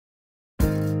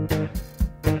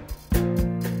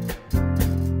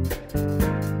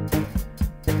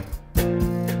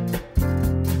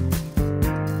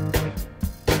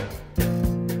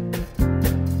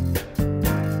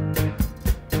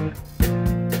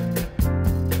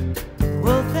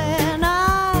Wolfen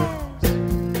eyes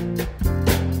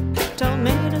told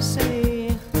me to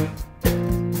see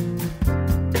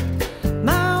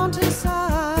mountain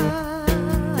size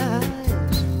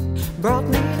brought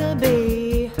me to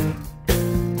be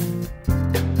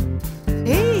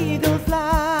eagle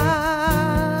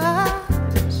flies.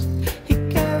 He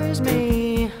carries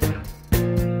me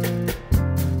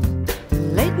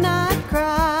late night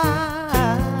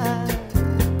cries.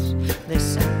 They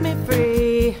set me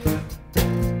free.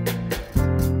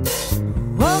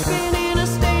 Walking in a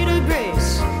state of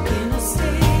grace, in a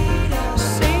state of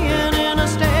singing in a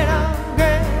state of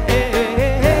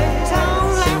grace. I'm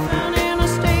laughing in a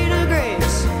state of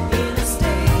grace, in a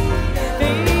state of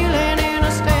feeling in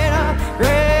a state of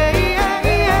grace.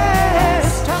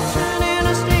 Touching in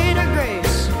a state of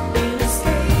grace, in a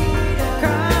state of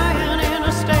crying in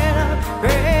a state of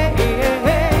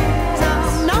grace.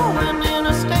 I'm knowing in a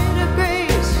state of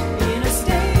grace, in a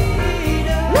state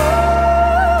of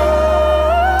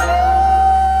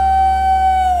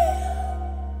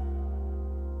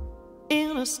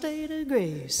in a state of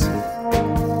grace.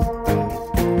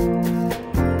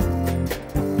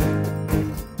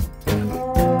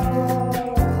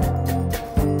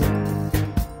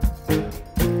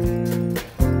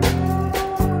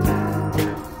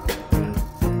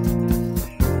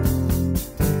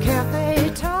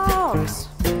 Cafe talks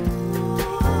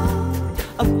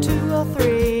of 2 or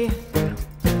 3.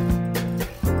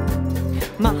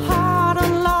 My heart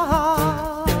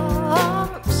unlocks.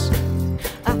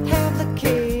 I have the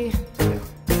key.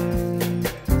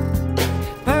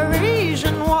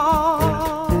 Parisian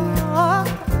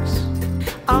walks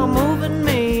are moving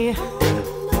me.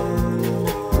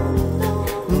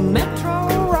 Metro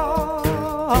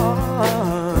rocks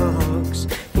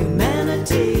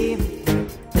humanity.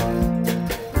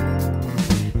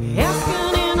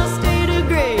 Asking in a state of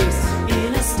grace,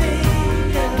 in a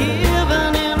state of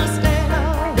giving in a state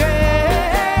of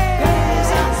grace.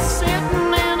 I'm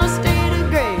sitting in a state of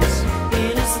grace,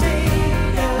 in a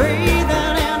state of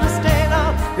breathing in a state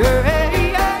of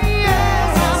grace.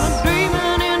 I'm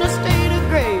dreaming in a state of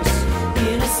grace,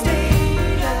 in a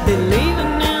state of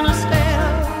believing in a state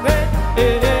of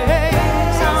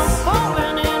grace. I'm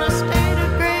falling in a state of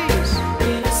grace,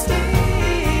 in a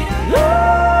state of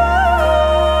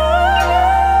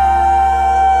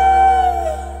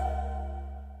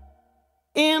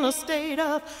in a state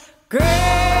of grace.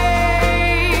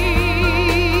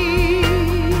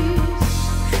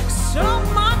 So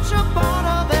much a part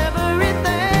of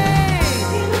everything.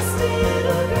 In a state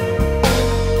of grace.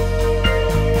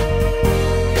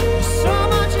 So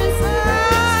much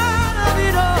inside of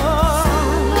it all.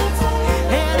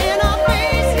 And in our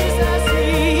faces I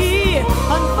see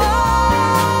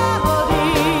unfolding,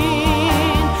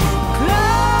 glowing.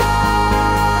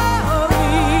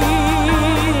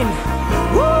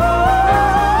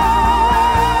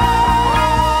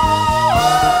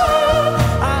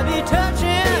 I'll be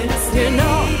touching, you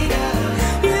know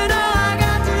I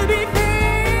got to be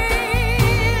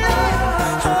free.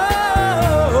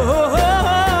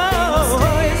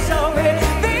 It's so revealing.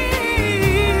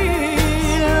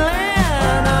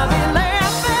 I'll be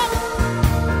laughing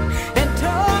and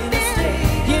talking,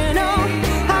 you know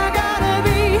I gotta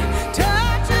be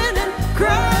touching and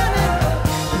crying,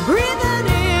 breathing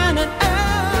in and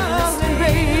out,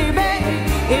 baby.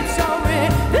 It's so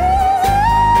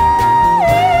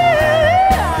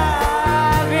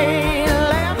I'll be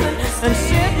laughing and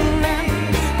sitting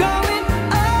and going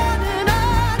on and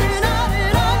on and on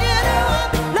and on. You know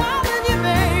I'm loving you,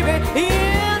 baby,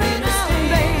 in and out,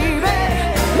 baby.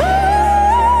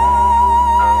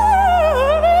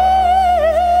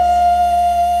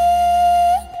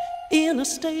 In a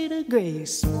state of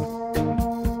grace.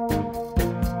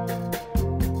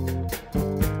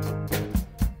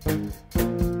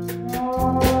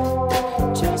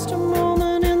 Just a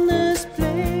moment in this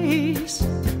place.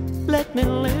 Let me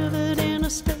live